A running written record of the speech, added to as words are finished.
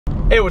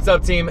Hey, what's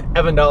up team?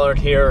 Evan Dollard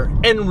here,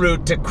 en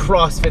route to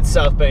CrossFit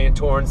South Bay in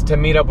Torrence to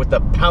meet up with the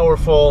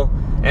powerful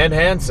and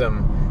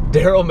handsome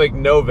Darrell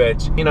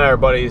Michnowicz. He and I are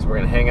buddies. We're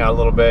gonna hang out a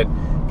little bit,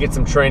 get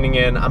some training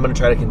in. I'm gonna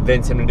try to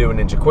convince him to do a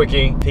ninja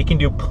quickie. He can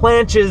do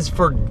planches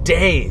for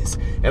days,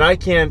 and I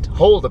can't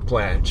hold a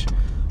planche.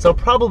 So I'll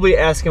probably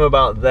ask him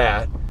about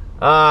that.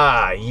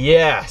 Ah,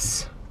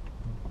 yes.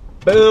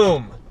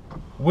 Boom.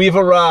 We've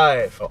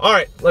arrived. All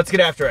right, let's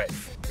get after it.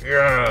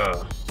 Yeah.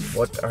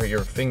 What are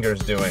your fingers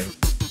doing?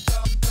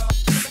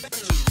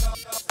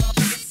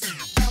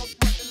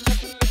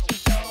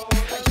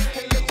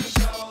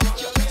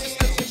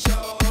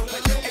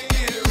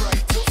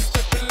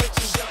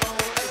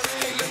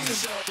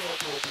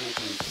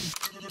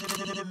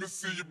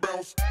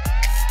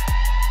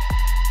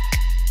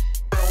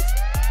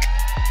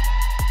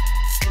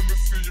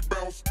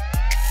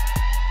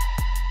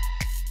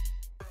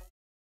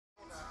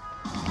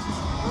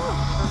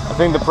 I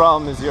think the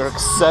problem is your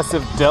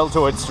excessive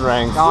deltoid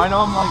strength. No, I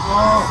know, I'm like,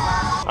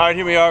 whoa. All right,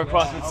 here we are,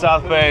 CrossFit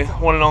South Bay,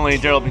 one and only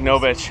Darrell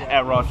Michnowicz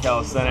at Raw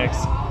Calisthenics.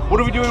 What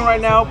are we doing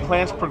right now?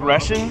 Planche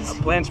progressions? A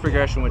planche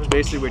progression, which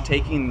basically we're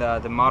taking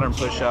the modern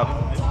push-up,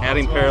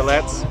 adding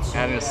parallettes,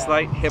 adding a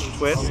slight hip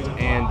twist,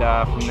 and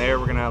from there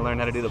we're gonna learn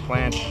how to do the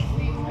planche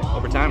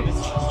over time.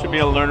 Should be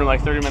able to learn in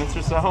like 30 minutes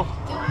or so?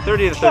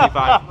 30 to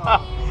 35.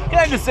 Can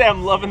I just say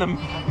I'm loving the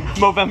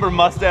Movember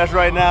mustache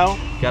right now?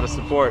 Gotta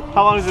support.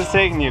 How long is this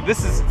taking you?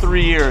 This is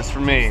 3 years for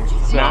me.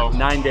 So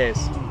 9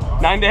 days.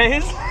 9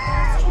 days?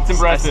 It's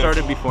impressive. I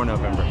started before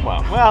November.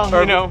 Wow.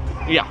 Well, you know,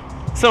 yeah.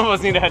 Some of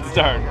us need a head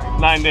start.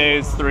 9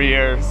 days, 3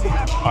 years.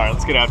 All right,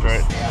 let's get after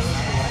it.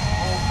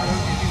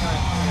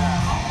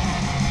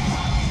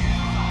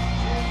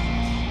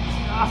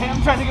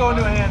 I'm trying to go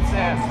into a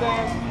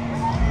handstand.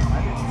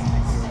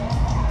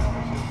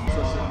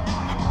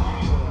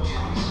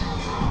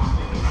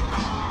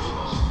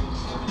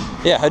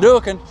 Yeah,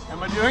 Hadouken.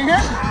 Am I doing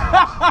it?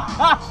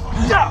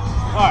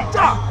 All right.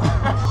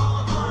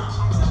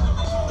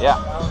 Yeah.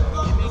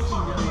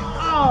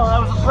 Oh, that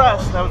was a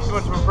press. That was too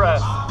much of a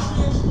press.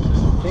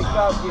 Think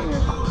about getting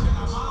it.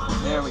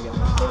 There we go.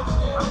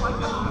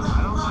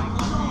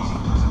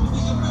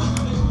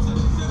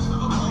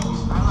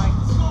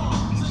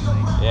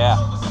 Yeah.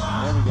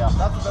 There we go.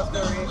 That's the best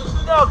variation.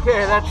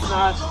 Okay, that's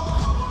not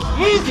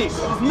easy.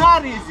 It's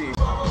not easy.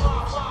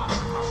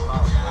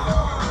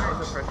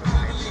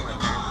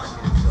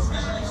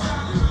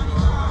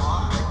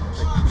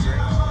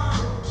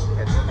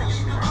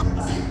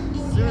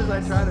 As soon as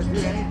I try to do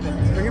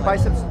anything, bring your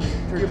biceps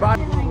through your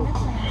body.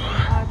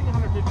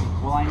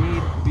 Well, I need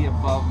to be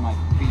above my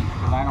feet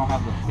because I don't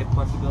have the hip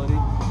flexibility.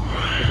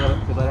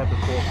 Because I'd have to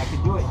pull. I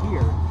could do it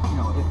here, you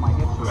know, if my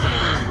hips were a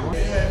little.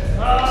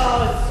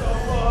 Oh, it's so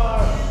far.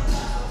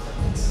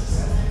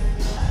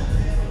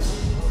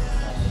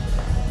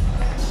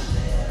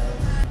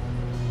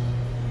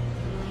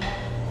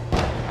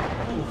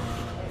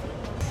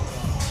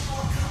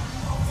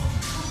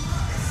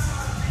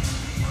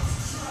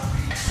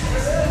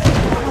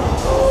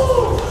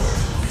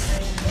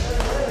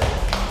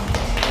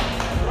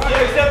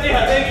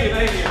 Yeah, thank you,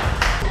 thank you.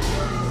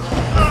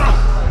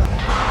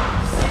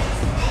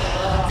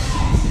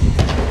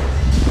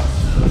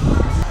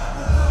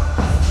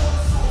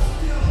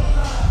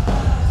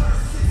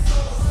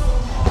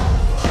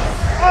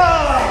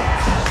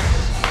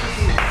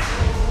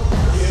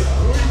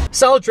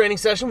 Solid training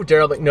session with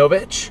Darrell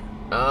Michnowicz.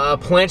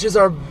 Planches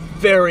are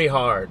very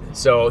hard,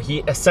 so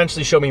he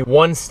essentially showed me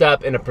one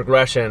step in a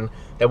progression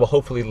that will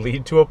hopefully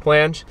lead to a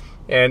planche,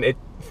 and it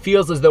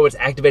feels as though it's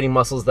activating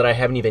muscles that I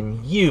haven't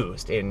even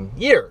used in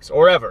years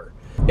or ever.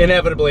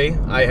 Inevitably,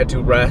 I had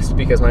to rest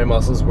because my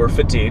muscles were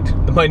fatigued,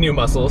 my new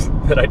muscles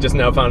that I just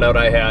now found out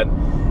I had,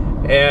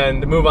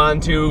 and move on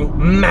to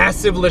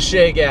massive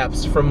Laches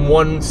gaps from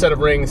one set of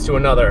rings to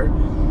another,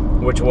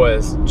 which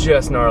was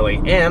just gnarly.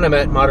 And I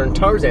met modern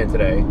Tarzan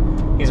today.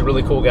 He's a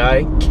really cool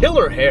guy,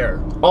 killer hair.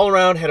 All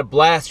around, had a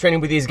blast training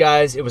with these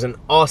guys. It was an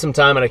awesome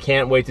time and I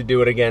can't wait to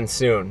do it again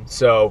soon.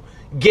 So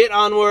get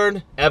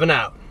onward, Evan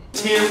out.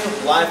 Team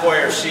Live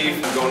Wire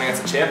Sheaf, I'm going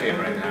against a champion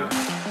right now.